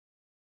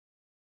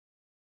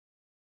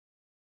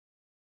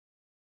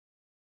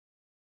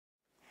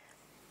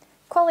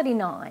Quality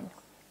 9.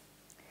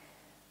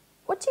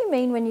 What do you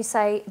mean when you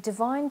say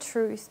divine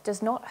truth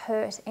does not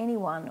hurt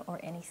anyone or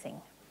anything?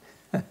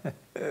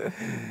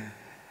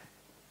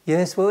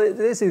 Yes, well,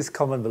 this is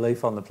common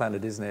belief on the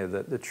planet, isn't there,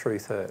 that the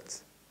truth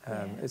hurts.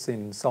 It's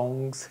in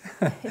songs,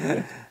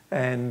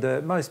 and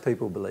most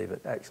people believe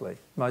it, actually.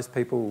 Most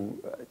people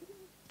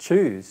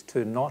choose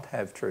to not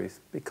have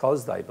truth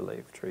because they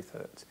believe truth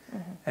hurts.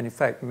 And in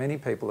fact, many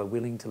people are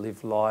willing to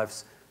live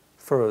lives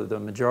for the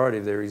majority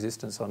of their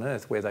existence on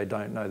earth where they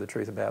don't know the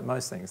truth about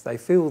most things. They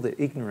feel that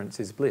ignorance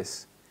is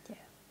bliss.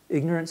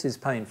 Ignorance is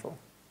painful,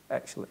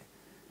 actually.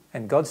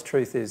 And God's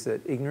truth is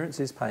that ignorance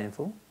is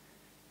painful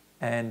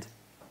and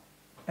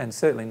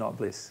certainly not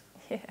bliss.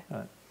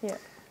 Right?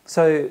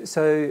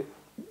 So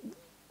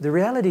the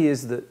reality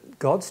is that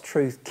God's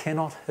truth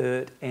cannot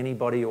hurt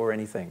anybody or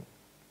anything.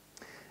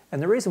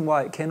 And the reason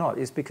why it cannot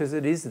is because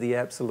it is the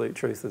absolute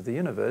truth of the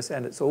universe,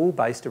 and it's all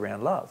based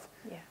around love.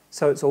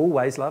 So it's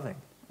always loving.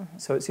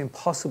 So it's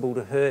impossible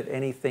to hurt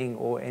anything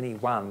or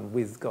anyone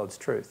with God's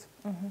truth.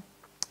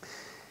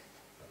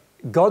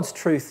 God's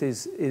truth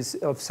is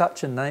of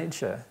such a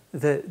nature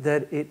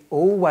that it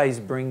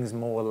always brings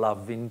more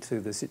love into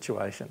the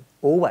situation.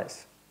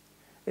 Always.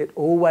 It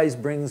always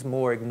brings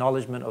more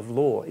acknowledgement of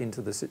law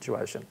into the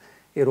situation.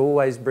 It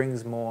always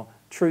brings more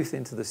truth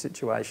into the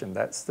situation.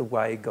 That's the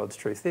way God's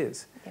truth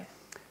is.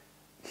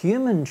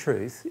 Human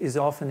truth is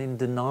often in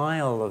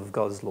denial of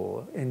God's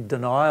law, in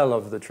denial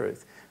of the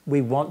truth. We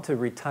want to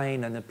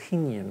retain an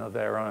opinion of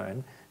our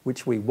own,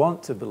 which we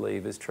want to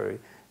believe is true,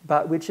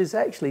 but which is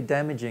actually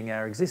damaging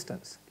our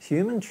existence.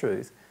 Human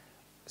truth,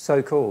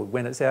 so-called,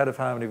 when it's out of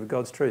harmony with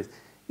God's truth,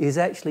 is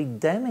actually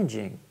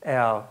damaging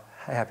our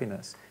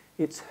happiness.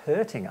 It's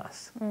hurting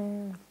us.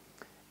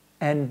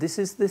 And this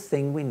is the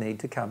thing we need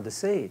to come to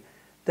see,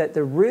 that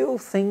the real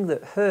thing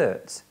that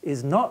hurts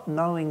is not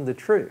knowing the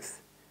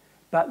truth,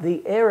 but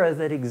the error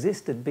that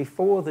existed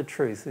before the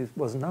truth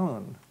was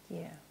known.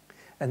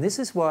 And this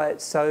is why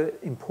it's so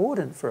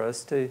important for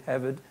us to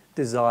have a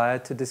desire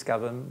to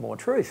discover more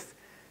truth.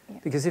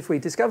 Because if we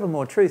discover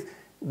more truth,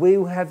 we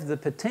will have the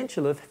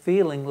potential of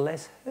feeling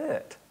less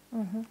hurt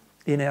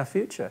in our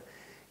future.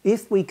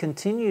 If we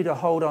continue to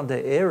hold on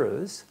to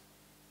errors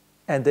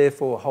and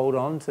therefore hold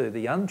on to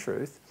the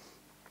untruth,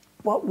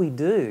 what we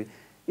do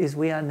is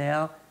we are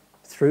now,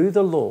 through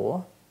the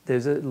law,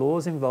 there's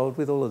laws involved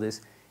with all of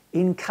this,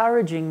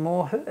 encouraging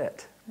more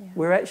hurt.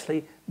 We're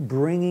actually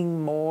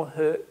bringing more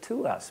hurt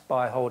to us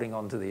by holding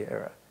on to the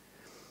error.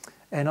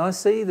 And I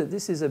see that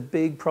this is a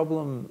big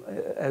problem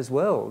as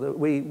well, that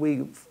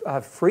we are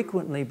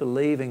frequently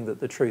believing that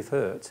the truth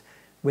hurts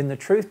when the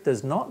truth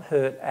does not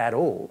hurt at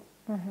all.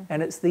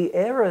 And it's the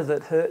error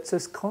that hurts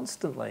us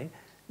constantly,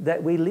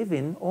 that we live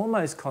in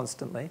almost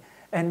constantly.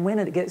 And when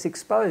it gets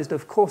exposed,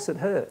 of course it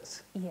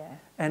hurts.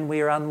 And we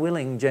are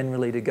unwilling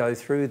generally to go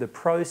through the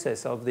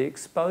process of the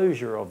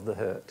exposure of the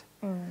hurt.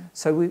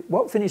 So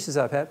what finishes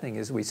up happening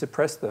is we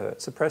suppress the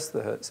hurt, suppress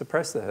the hurt,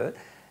 suppress the hurt,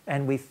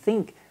 and we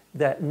think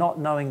that not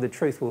knowing the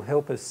truth will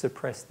help us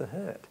suppress the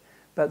hurt.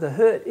 But the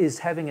hurt is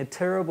having a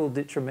terrible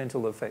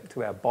detrimental effect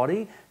to our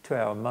body, to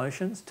our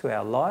emotions, to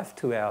our life,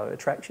 to our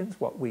attractions,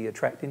 what we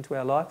attract into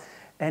our life,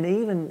 and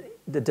even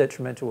the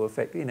detrimental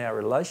effect in our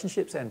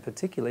relationships, and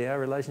particularly our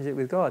relationship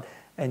with God.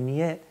 And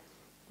yet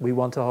we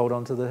want to hold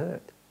on to the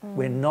hurt.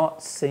 We're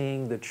not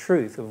seeing the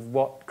truth of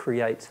what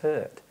creates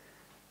hurt.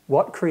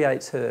 What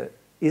creates hurt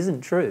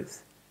isn't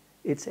truth,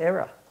 it's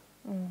error.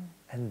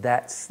 And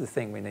that's the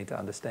thing we need to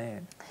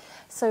understand.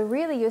 So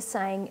really you're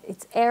saying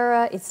it's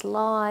error, it's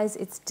lies,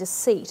 it's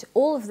deceit.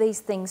 All of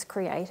these things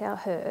create our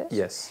hurt.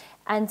 Yes.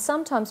 And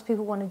sometimes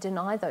people want to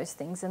deny those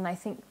things and they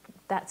think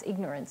that's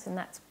ignorance and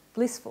that's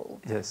blissful.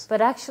 Yes. But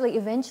actually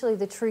eventually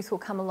the truth will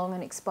come along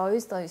and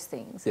expose those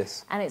things.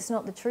 Yes. And it's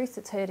not the truth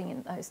that's hurting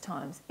in those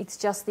times. It's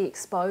just the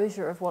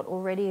exposure of what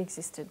already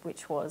existed,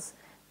 which was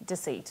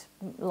deceit,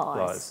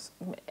 lies.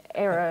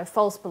 Error,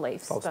 false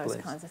beliefs, those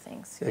kinds of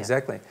things.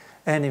 Exactly.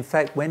 And in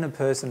fact, when a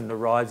person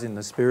arrives in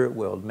the spirit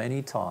world,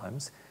 many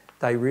times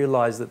they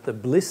realise that the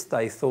bliss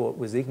they thought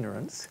was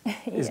ignorance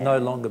is no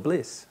longer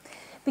bliss.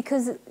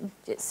 Because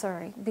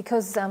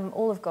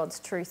all of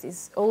God's truth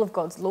is, all of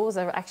God's laws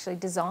are actually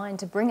designed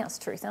to bring us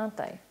truth, aren't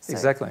they? So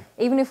exactly.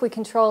 Even if we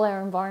control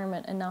our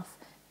environment enough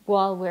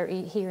while we're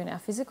here in our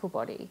physical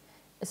body,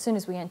 as soon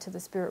as we enter the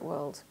spirit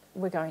world,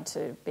 we're going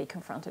to be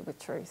confronted with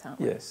truth, aren't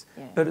we? Yes,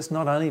 but it's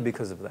not only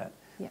because of that.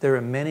 There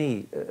are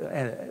many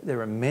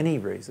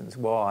reasons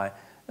why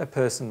a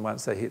person,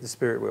 once they hit the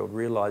spirit world,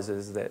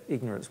 realises that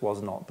ignorance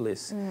was not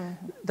bliss.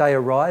 They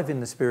arrive in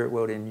the spirit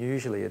world in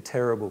usually a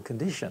terrible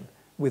condition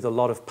with a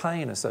lot of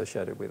pain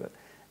associated with it.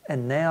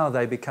 And now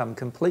they become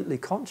completely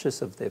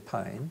conscious of their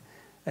pain,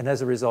 and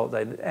as a result,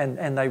 they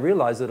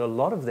realise that a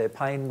lot of their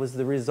pain was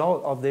the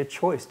result of their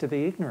choice to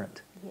be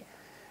ignorant.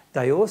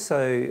 They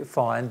also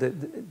find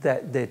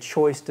that their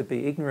choice to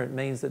be ignorant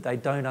means that they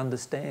don't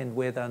understand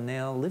where they're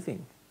now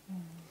living.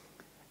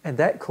 And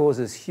that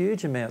causes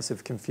huge amounts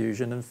of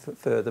confusion and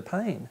further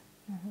pain.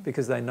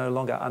 because they no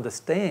longer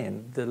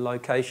understand the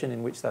location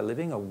in which they're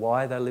living or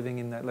why they're living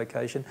in that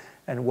location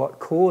and what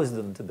caused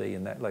them to be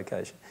in that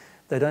location.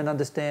 They don't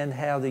understand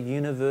how the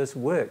universe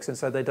works, and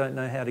so they don't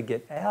know how to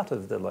get out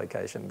of the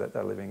location that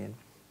they're living in.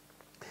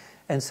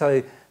 And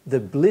so the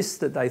bliss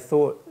that they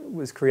thought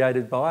was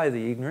created by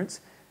the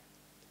ignorance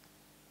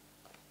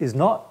is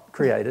not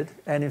created,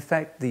 and in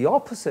fact the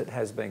opposite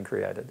has been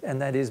created,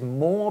 and that is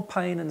more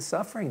pain and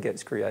suffering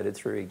gets created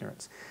through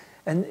ignorance.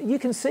 And you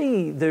can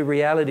see the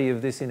reality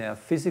of this in our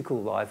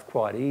physical life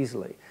quite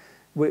easily.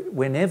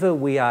 Whenever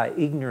we are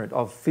ignorant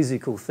of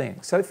physical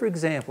things. So for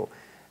example,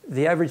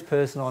 the average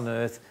person on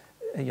earth,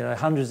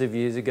 hundreds of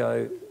years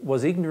ago,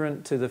 was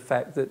ignorant to the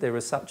fact that there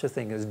was such a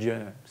thing as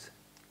germs.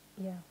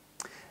 Yeah.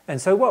 And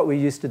so what we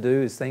used to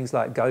do is things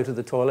like go to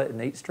the toilet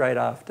and eat straight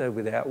after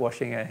without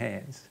washing our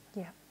hands.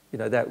 Yeah.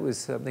 That was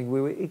something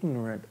we were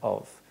ignorant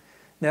of.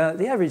 Now,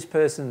 the average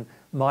person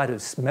might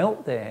have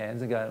smelt their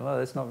hands and gone, well,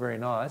 that's not very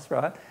nice,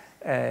 right?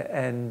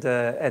 And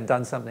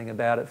done something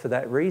about it for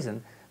that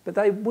reason. But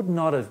they would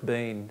not have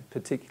been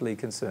particularly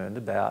concerned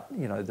about,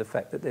 the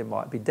fact that there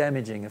might be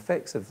damaging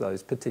effects of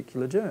those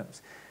particular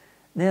germs.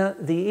 Now,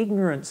 the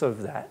ignorance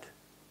of that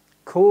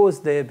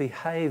caused their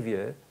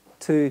behaviour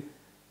to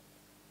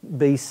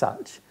be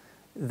such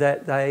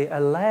that they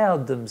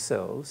allowed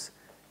themselves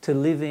to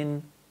live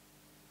in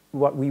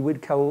what we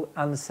would call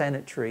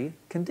unsanitary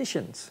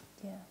conditions.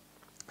 Yeah.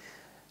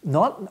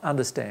 Not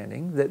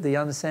understanding that the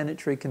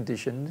unsanitary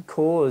condition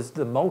caused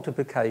the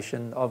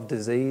multiplication of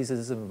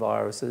diseases and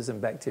viruses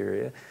and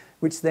bacteria,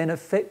 which then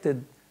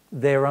affected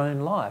their own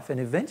life and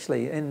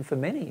eventually, and for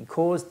many,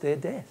 caused their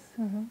death.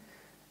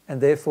 And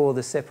therefore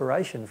the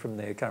separation from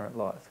their current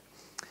life.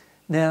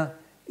 Now,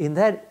 in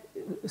that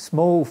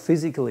small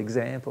physical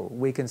example,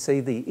 we can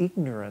see the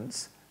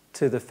ignorance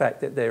to the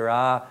fact that there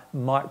are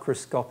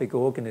microscopic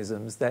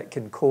organisms that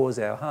can cause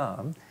our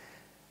harm,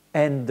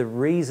 and the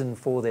reason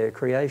for their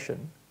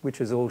creation, which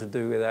is all to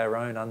do with our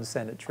own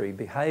unsanitary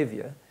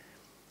behaviour,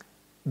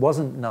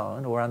 wasn't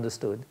known or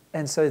understood,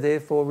 and so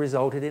therefore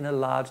resulted in a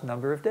large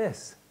number of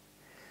deaths.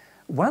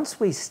 Once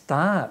we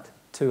start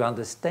to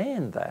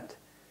understand that,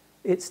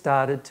 it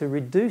started to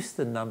reduce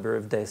the number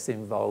of deaths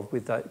involved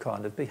with that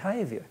kind of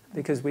behaviour,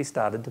 because we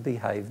started to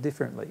behave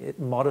differently. It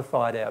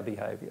modified our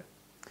behaviour.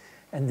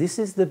 And this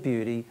is the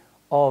beauty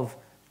of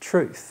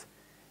truth,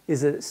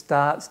 is that it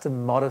starts to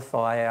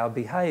modify our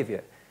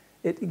behaviour.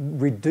 It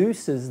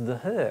reduces the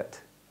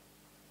hurt.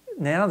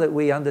 Now that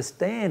we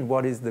understand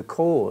what is the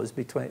cause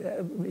between,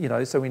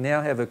 so we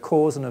now have a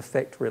cause and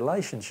effect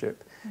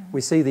relationship. We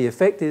see the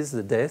effect is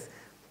the death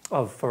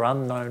for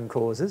unknown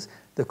causes.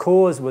 The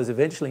cause was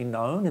eventually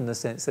known in the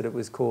sense that it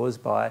was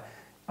caused by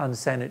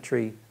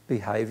unsanitary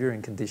behaviour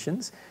and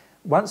conditions.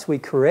 Once we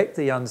correct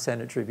the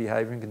unsanitary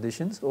behaviour and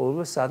conditions, all of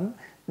a sudden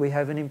we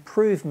have an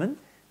improvement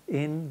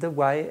in the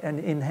way and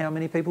in how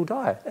many people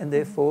die, and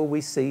therefore we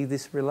see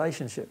this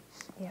relationship.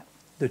 Yeah.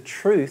 The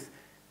truth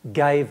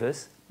gave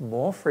us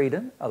more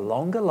freedom, a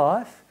longer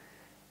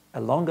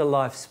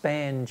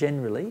lifespan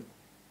generally,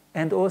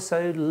 and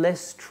also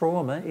less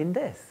trauma in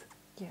death.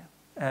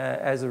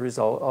 As a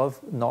result of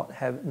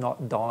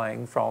not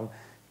dying from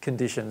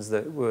conditions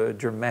that were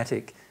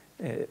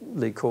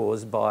dramatically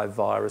caused by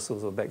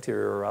viruses or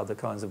bacteria or other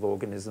kinds of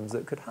organisms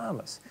that could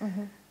harm us.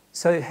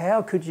 So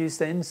how could you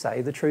then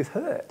say the truth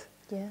hurt?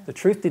 Yeah. The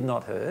truth did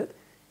not hurt.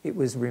 It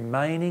was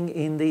remaining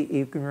in the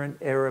ignorant,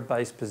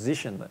 error-based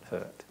position that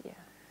hurt. Yeah.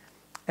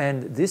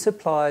 And this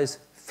applies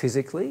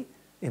physically,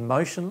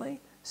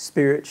 emotionally,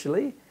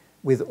 spiritually,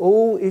 with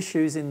all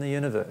issues in the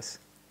universe.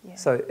 Yeah.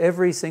 So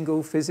every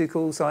single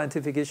physical,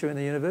 scientific issue in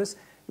the universe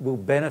will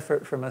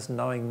benefit from us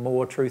knowing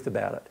more truth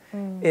about it.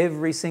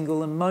 Every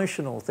single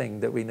emotional thing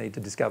that we need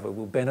to discover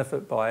will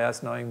benefit by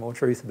us knowing more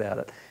truth about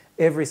it.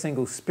 Every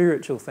single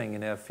spiritual thing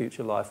in our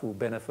future life will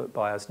benefit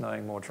by us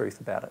knowing more truth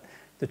about it.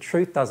 The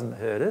truth doesn't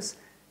hurt us,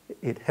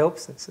 it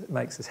helps us, it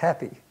makes us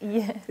happy.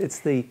 Yeah. It's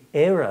the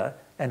error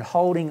and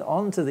holding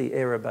on to the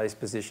error-based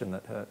position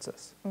that hurts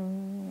us.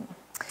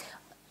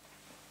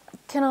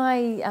 Can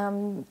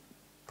I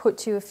put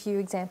to you a few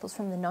examples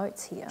from the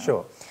notes here?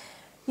 Sure.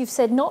 You've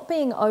said not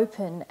being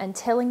open and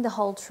telling the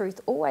whole truth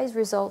always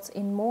results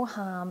in more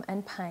harm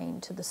and pain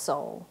to the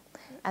soul.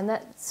 And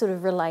that's sort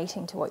of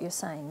relating to what you're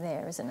saying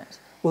there, isn't it?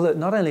 Well, it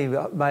not only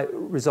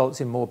results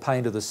in more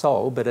pain to the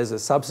soul, but as a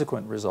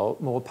subsequent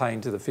result, more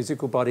pain to the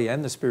physical body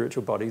and the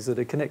spiritual bodies that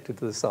are connected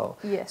to the soul.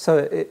 Yes.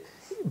 So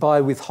by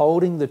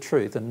withholding the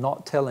truth and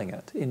not telling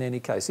it, in any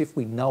case, if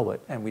we know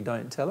it and we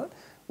don't tell it,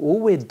 all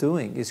we're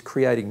doing is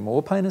creating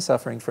more pain and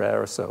suffering for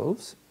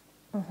ourselves,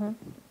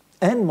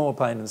 and more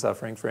pain and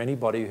suffering for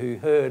anybody who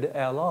heard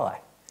our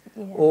lie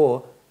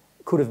or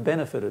could have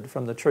benefited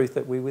from the truth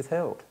that we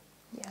withheld.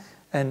 Yeah.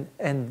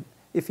 And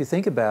if you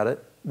think about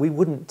it, we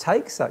wouldn't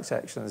take such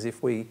actions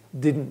if we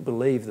didn't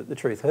believe that the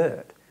truth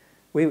hurt.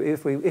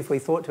 If we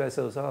thought to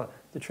ourselves, oh,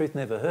 the truth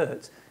never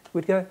hurts,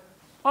 we'd go,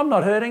 I'm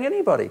not hurting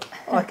anybody.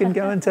 I can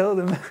go and tell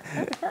them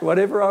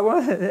whatever I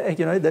want,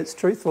 that's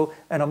truthful,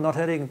 and I'm not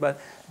hurting. But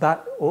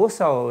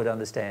also I would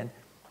understand,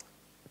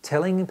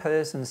 telling a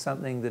person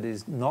something that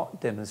is not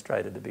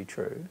demonstrated to be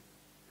true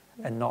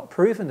and not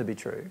proven to be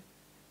true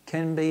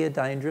can be a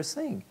dangerous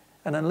thing.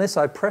 And unless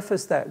I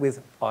preface that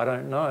with, I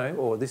don't know,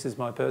 or this is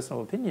my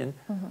personal opinion,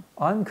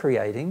 I'm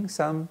creating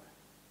some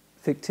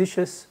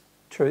fictitious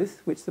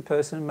truth which the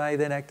person may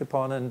then act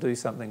upon and do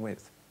something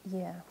with.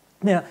 Yeah.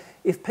 Now,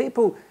 if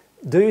people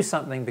do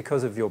something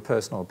because of your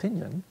personal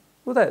opinion,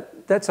 well,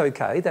 that's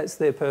okay. That's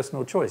their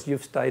personal choice.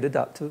 You've stated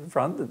up to the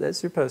front that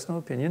that's your personal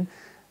opinion,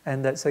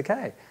 and that's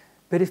okay.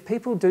 But if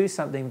people do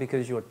something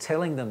because you're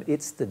telling them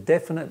it's the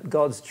definite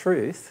God's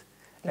truth,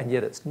 and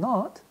yet it's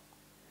not,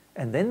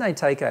 and then they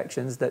take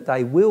actions that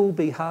they will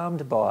be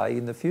harmed by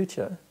in the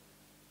future,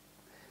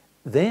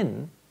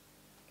 then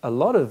a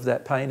lot of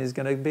that pain is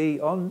going to be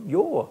on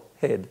your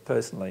head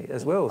personally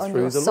as well, on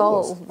through the soul,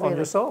 laws, really. on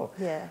your soul.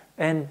 Yeah.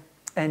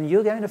 And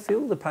you're going to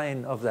feel the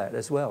pain of that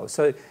as well.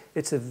 So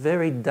it's a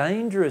very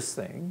dangerous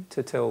thing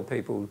to tell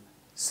people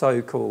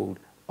so-called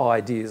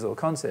ideas or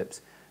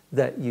concepts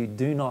that you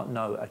do not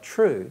know are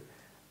true,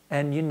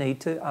 and you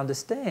need to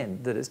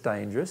understand that it's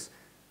dangerous,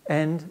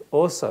 and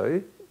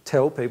also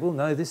tell people,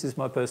 no, this is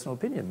my personal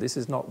opinion. This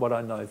is not what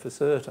I know for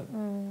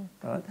certain.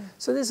 Right?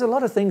 So there's a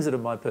lot of things that are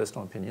my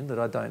personal opinion that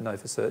I don't know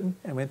for certain,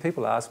 and when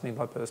people ask me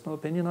my personal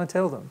opinion, I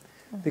tell them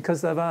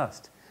because they've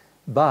asked.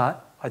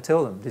 But I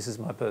tell them, this is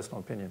my personal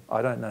opinion.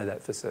 I don't know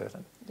that for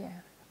certain. Yeah.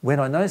 When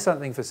I know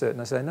something for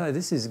certain, I say, no,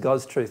 this is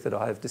God's truth that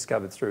I have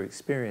discovered through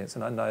experience,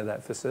 and I know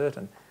that for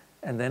certain.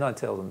 And then I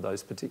tell them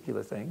those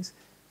particular things.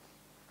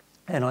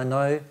 And I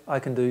know I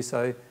can do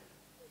so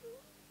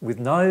with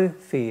no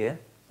fear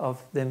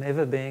of them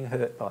ever being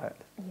hurt by it.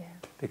 Yeah.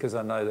 Because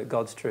I know that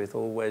God's truth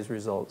always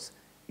results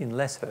in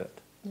less hurt.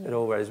 Yeah. It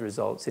always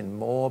results in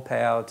more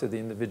power to the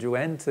individual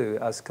and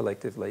to us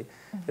collectively.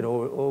 It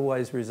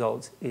always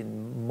results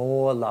in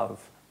more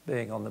love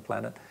being on the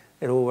planet.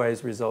 It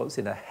always results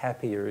in a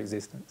happier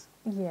existence.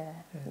 Yeah.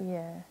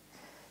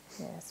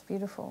 It's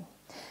beautiful.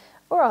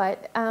 All right,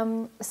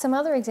 some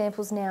other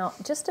examples now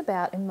just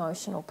about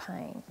emotional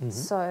pain.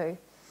 So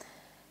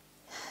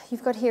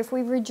you've got here, if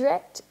we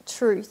reject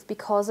truth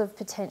because of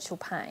potential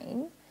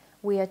pain,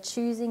 we are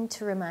choosing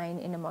to remain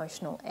in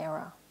emotional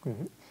error.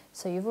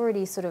 So you've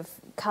already sort of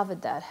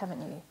covered that,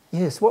 haven't you?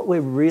 Yes, what we're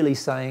really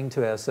saying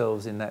to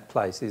ourselves in that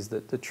place is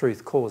that the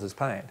truth causes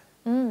pain.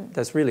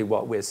 That's really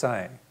what we're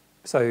saying.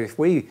 So if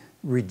we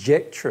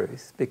reject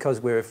truth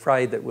because we're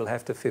afraid that we'll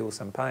have to feel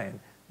some pain,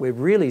 we're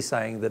really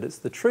saying that it's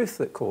the truth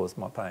that caused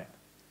my pain.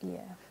 Yeah.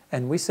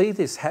 And we see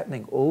this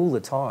happening all the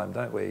time,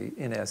 don't we,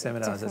 in our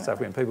seminars Definitely. and stuff,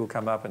 when people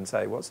come up and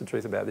say, what's the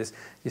truth about this?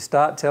 You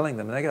start telling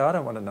them and they go, I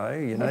don't want to know.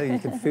 You know, you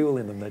can feel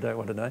in them they don't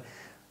want to know.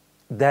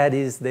 That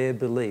is their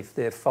belief,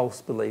 their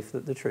false belief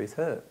that the truth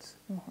hurts.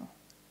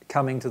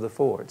 Coming to the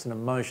fore, it's an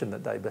emotion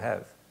that they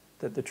have,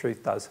 that the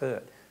truth does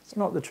hurt. It's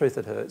not the truth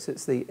that hurts,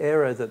 it's the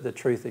error that the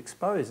truth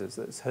exposes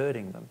that's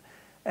hurting them.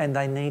 And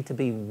they need to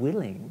be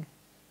willing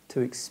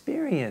to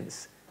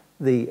experience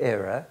the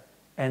error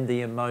and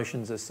the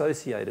emotions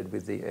associated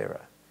with the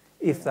error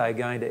if they're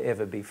going to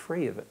ever be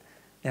free of it.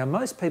 Now,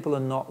 most people are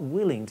not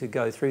willing to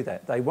go through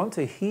that. They want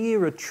to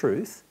hear a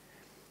truth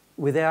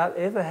without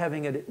ever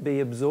having it be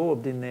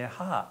absorbed in their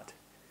heart.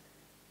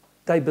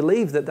 They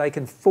believe that they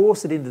can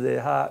force it into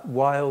their heart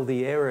while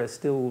the error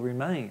still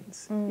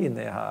remains in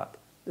their heart.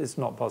 It's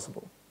not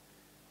possible.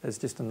 It's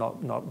just a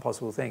not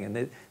possible thing.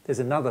 And there's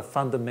another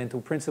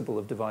fundamental principle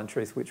of divine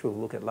truth which we'll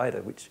look at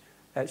later, which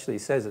actually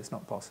says it's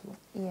not possible.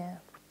 Yeah.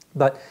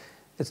 But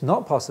it's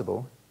not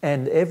possible,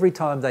 and every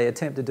time they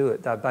attempt to do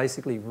it, they're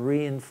basically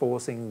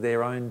reinforcing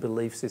their own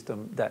belief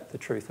system that the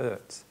truth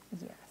hurts.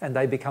 Yes. And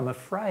they become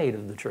afraid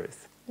of the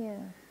truth. Yeah.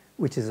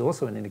 Which is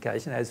also an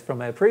indication, as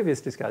from our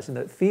previous discussion,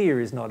 that fear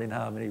is not in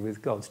harmony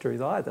with God's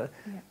truth either.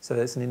 Yeah. So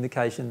that's an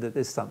indication that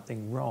there's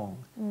something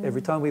wrong.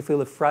 Every time we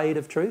feel afraid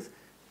of truth,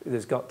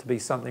 there's got to be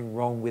something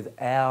wrong with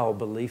our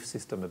belief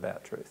system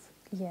about truth.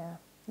 Yeah.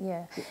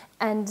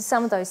 And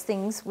some of those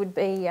things would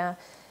be,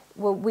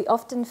 well, we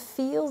often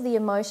feel the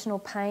emotional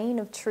pain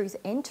of truth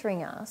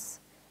entering us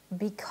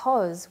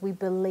because we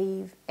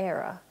believe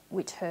error,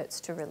 which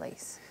hurts to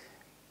release.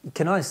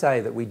 Can I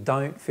say that we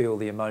don't feel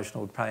the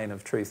emotional pain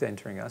of truth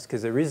entering us,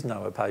 because there is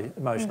no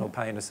emotional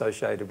pain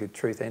associated with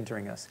truth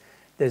entering us.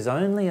 There's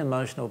only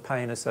emotional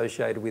pain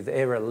associated with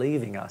error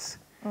leaving us.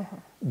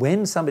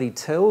 When somebody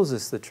tells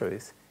us the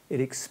truth, it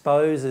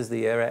exposes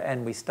the error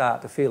and we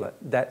start to feel it.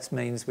 That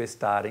means it's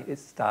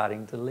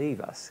starting to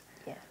leave us.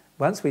 Yeah.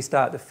 Once we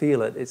start to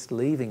feel it, it's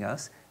leaving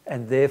us,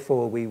 and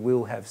therefore we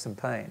will have some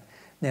pain.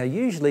 Now,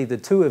 usually the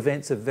two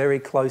events are very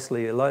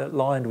closely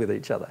aligned with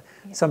each other.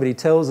 Yeah. Somebody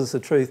tells us the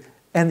truth,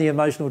 and the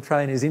emotional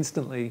pain is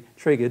instantly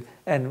triggered,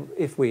 and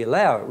if we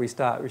allow it, we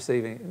start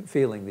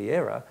feeling the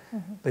error.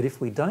 But if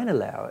we don't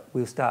allow it,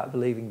 we'll start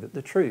believing that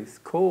the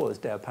truth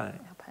caused our pain,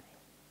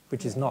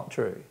 which is not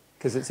true,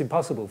 because it's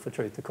impossible for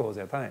truth to cause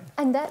our pain.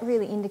 And that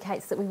really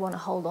indicates that we want to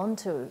hold on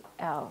to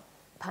our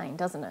pain,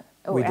 doesn't it?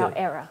 Or our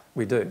error.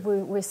 We do.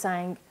 We're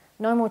saying,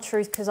 no more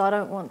truth because I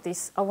don't want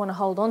this, I want to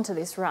hold on to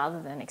this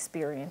rather than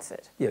experience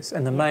it. Yes,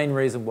 and the main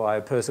reason why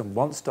a person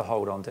wants to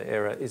hold on to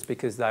error is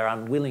because they're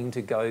unwilling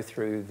to go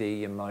through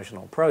the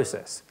emotional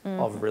process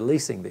of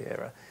releasing the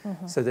error.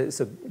 So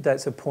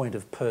that's a point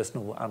of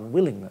personal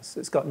unwillingness.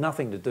 It's got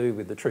nothing to do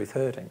with the truth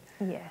hurting.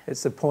 Yeah.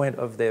 It's the point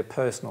of their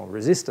personal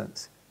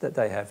resistance that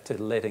they have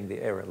to letting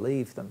the error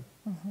leave them.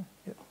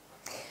 Yep.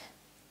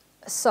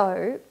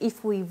 So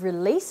if we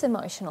release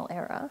emotional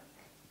error,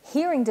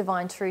 hearing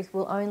divine truth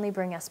will only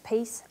bring us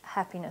peace,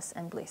 happiness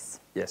and bliss.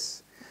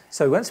 Yes.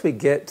 So once we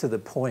get to the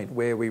point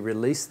where we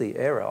release the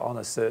error on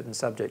a certain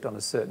subject, on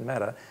a certain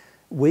matter,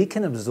 we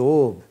can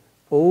absorb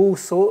all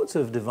sorts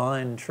of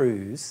divine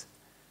truths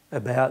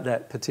about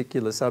that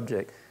particular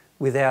subject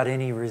without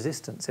any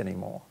resistance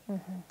anymore.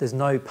 There's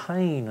no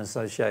pain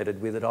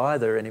associated with it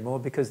either anymore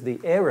because the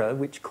error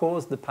which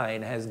caused the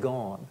pain has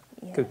gone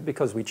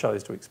because we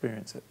chose to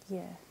experience it.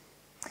 Yeah.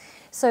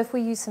 So if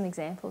we use some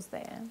examples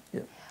there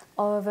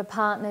of a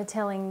partner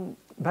telling...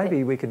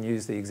 Maybe we can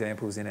use the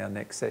examples in our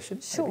next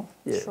session. Sure,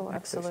 yeah, sure,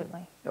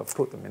 absolutely. I've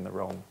put them in the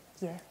wrong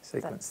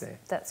sequence there.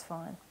 That's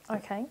fine.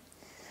 Okay.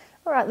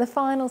 All right, the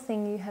final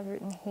thing you have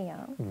written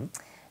here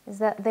is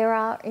that there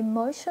are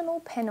emotional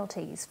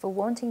penalties for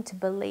wanting to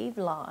believe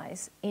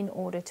lies in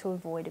order to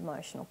avoid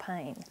emotional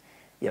pain.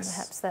 Yes. And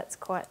perhaps that's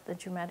quite the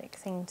dramatic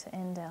thing to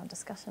end our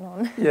discussion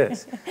on.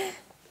 Yes.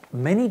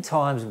 Many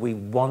times we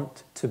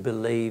want to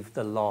believe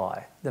the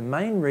lie. The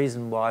main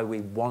reason why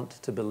we want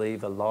to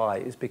believe a lie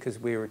is because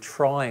we're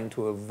trying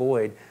to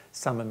avoid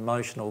some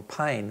emotional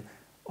pain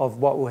of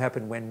what will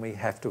happen when we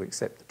have to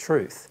accept the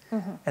truth.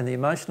 And the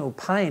emotional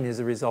pain is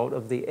a result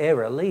of the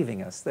error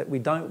leaving us, that we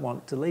don't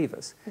want to leave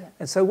us.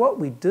 And so what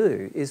we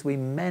do is we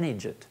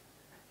manage it.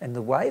 And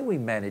the way we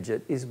manage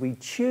it is we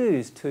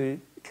choose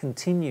to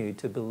continue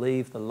to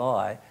believe the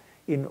lie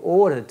in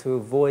order to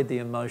avoid the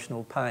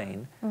emotional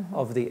pain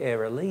of the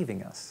error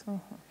leaving us.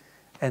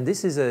 And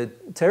this is a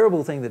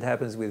terrible thing that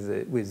happens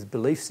with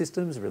belief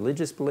systems,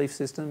 religious belief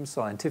systems,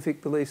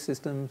 scientific belief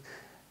systems,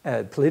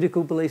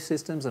 political belief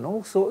systems, and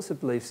all sorts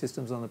of belief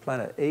systems on the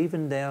planet,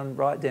 even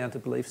right down to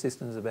belief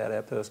systems about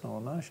our personal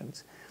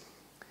emotions.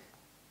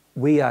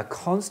 We are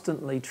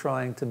constantly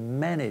trying to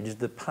manage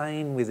the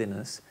pain within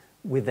us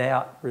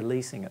without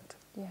releasing it.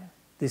 Yeah.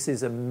 This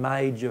is a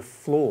major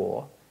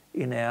flaw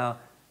in our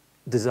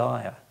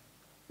desire.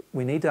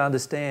 We need to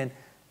understand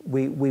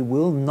we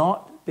will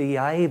not be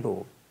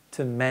able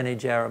to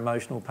manage our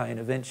emotional pain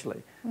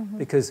eventually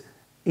because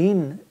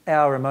in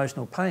our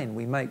emotional pain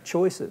we make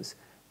choices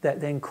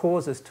that then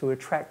cause us to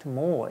attract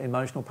more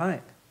emotional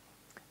pain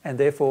and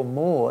therefore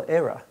more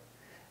error.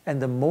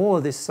 And the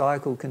more this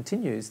cycle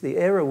continues, the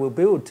error will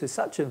build to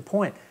such a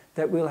point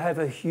that we'll have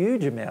a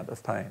huge amount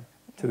of pain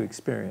to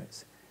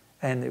experience.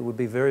 And it would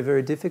be very,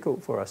 very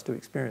difficult for us to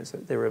experience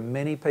it. There are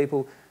many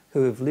people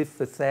who have lived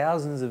for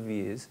thousands of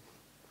years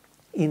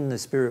in the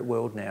spirit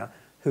world now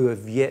who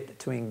have yet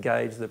to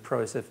engage the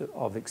process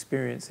of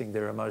experiencing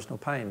their emotional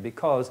pain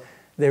because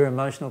their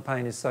emotional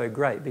pain is so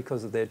great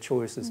because of their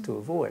choices to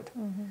avoid.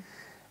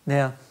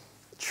 Now,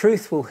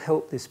 truth will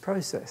help this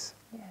process.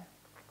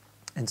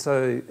 And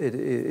so it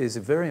is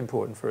very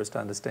important for us to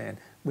understand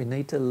we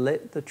need to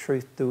let the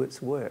truth do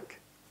its work.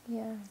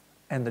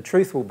 And the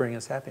truth will bring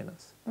us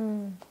happiness.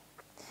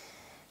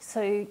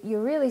 So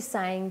you're really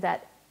saying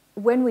that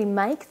when we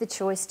make the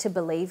choice to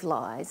believe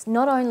lies,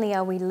 not only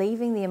are we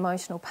leaving the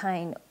emotional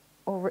pain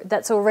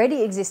that's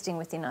already existing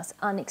within us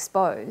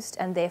unexposed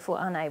and therefore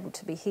unable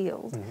to be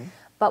healed,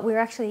 but we're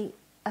actually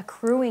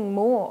accruing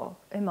more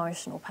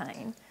emotional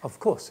pain. Of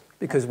course,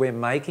 because we're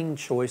making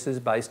choices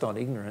based on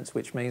ignorance,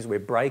 which means we're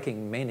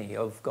breaking many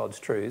of God's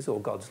truths or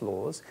God's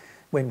laws.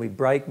 When we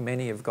break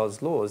many of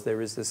God's laws,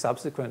 there is the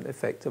subsequent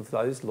effect of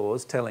those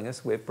laws telling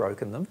us we've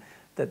broken them,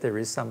 that there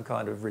is some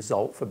kind of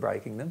result for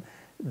breaking them.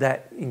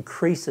 That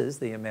increases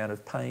the amount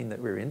of pain that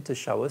we're in to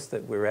show us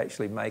that we're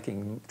actually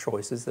making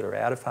choices that are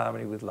out of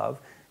harmony with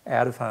love,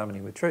 out of harmony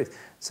with truth.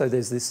 So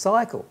there's this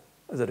cycle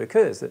that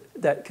occurs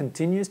that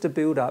continues to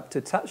build up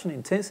to such an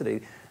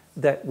intensity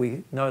that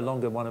we no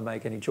longer want to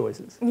make any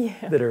choices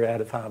that are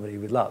out of harmony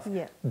with love.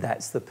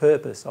 That's the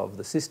purpose of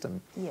the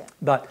system.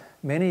 But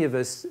many of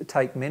us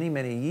take many,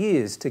 many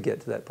years to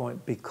get to that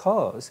point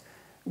because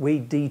we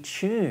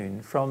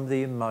detune from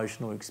the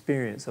emotional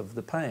experience of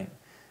the pain.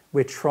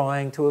 We're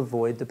trying to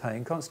avoid the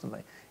pain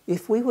constantly.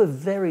 If we were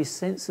very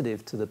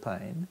sensitive to the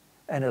pain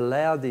and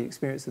allowed the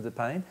experience of the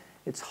pain,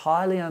 it's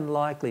highly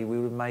unlikely we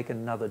would make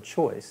another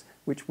choice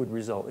which would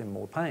result in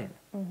more pain.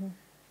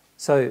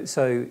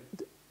 So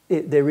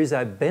there is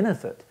a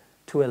benefit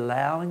to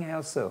allowing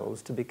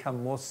ourselves to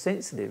become more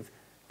sensitive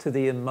to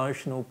the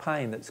emotional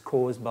pain that's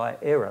caused by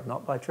error,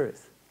 not by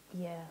truth.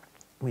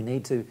 We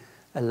need to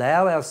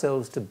allow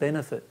ourselves to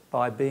benefit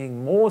by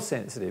being more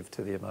sensitive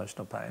to the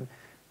emotional pain,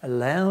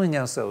 allowing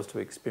ourselves to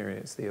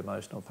experience the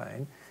emotional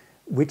pain,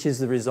 which is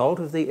the result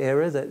of the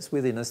error that's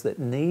within us that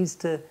needs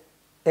to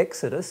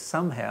exit us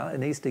somehow, it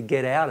needs to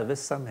get out of us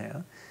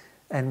somehow.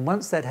 And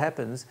once that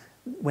happens,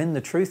 when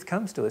the truth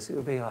comes to us,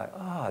 it'll be like,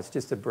 oh, it's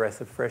just a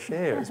breath of fresh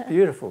air. It's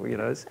beautiful, you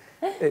know.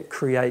 It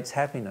creates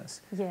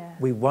happiness. Yeah.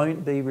 We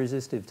won't be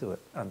resistive to it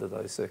under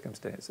those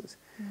circumstances.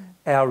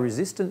 Our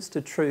resistance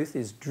to truth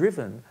is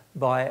driven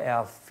by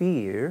our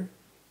fear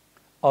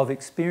of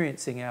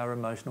experiencing our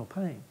emotional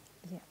pain.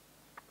 Yeah.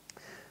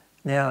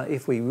 Now,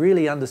 if we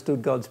really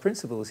understood God's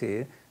principles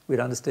here, we'd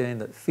understand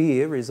that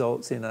fear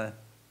results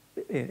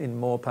in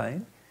more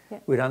pain. Yeah.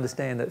 We'd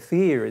understand that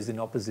fear is in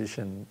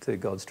opposition to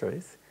God's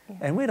truth. Yeah.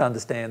 And we'd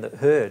understand that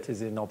hurt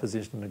is in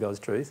opposition to God's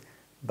truth,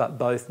 but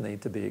both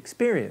need to be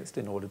experienced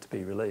in order to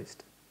be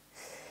released.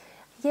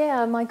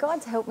 Yeah, my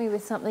guides helped me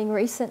with something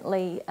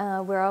recently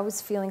where I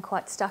was feeling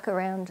quite stuck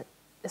around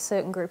a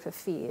certain group of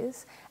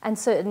fears and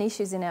certain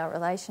issues in our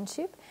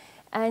relationship.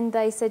 And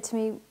they said to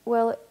me,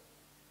 well,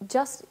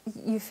 just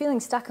you're feeling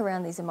stuck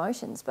around these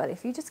emotions, but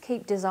if you just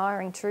keep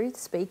desiring truth,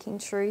 speaking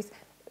truth,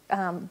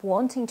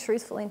 wanting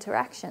truthful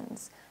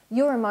interactions,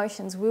 your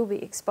emotions will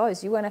be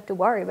exposed. You won't have to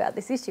worry about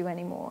this issue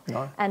anymore.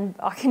 No. And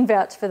I can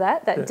vouch for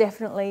that. That Yeah.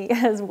 definitely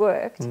has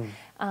worked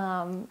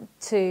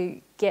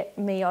to get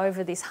me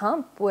over this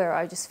hump where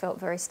I just felt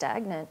very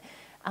stagnant.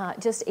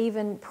 Just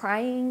even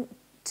praying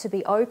to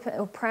be open,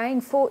 or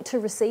praying to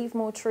receive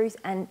more truth,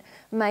 and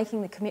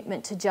making the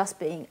commitment to just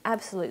being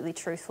absolutely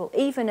truthful,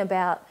 even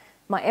about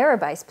my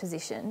error-based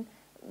position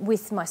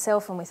with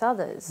myself and with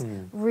others,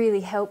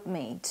 really helped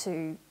me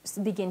to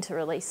begin to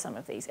release some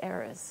of these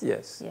errors.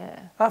 Yes.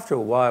 Yeah. After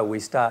a while, we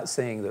start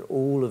seeing that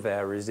all of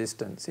our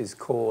resistance is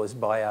caused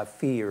by our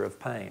fear of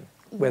pain,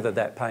 whether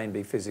that pain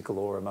be physical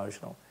or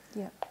emotional.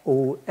 Yeah.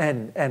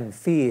 And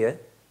fear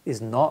is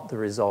not the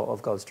result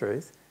of God's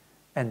truth,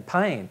 and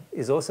pain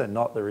is also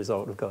not the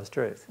result of God's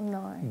truth.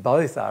 No.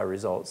 Both are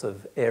results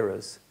of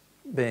errors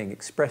being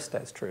expressed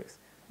as truth.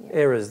 Yeah.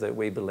 Errors that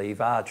we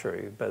believe are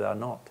true but are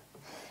not.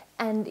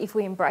 And if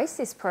we embrace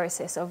this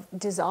process of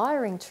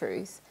desiring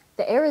truth,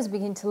 the errors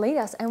begin to lead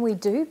us, and we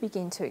do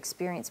begin to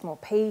experience more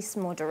peace,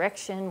 more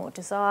direction, more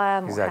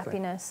desire, more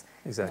happiness.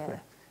 Exactly.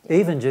 Yeah.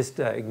 Even just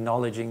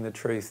acknowledging the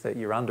truth that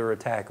you're under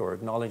attack, or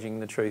acknowledging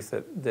the truth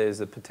that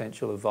there's a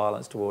potential of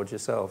violence towards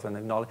yourself, and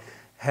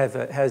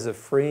has a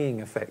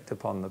freeing effect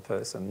upon the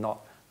person,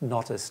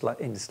 not a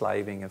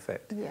enslaving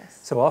effect.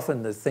 Yes. So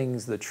often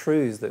the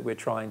truths that we're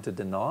trying to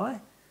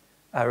deny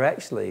are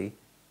actually,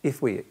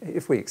 if we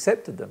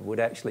accepted them, would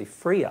actually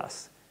free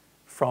us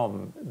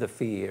from the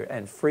fear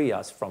and free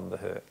us from the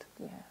hurt.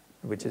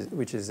 Yeah.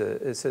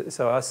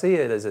 So I see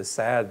it as a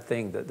sad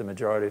thing that the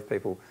majority of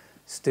people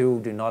still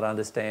do not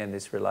understand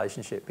this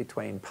relationship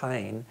between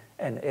pain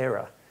and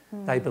error.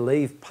 They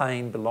believe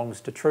pain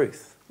belongs to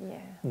truth,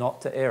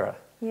 not to error.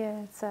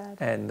 Yeah, it's sad.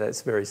 And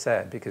that's very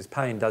sad, because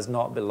pain does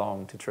not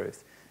belong to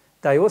truth.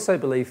 They also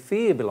believe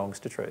fear belongs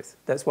to truth.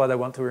 That's why they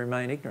want to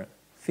remain ignorant.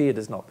 Fear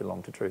does not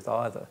belong to truth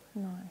either.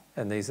 No.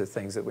 And these are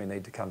things that we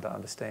need to come to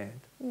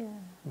understand. Yeah.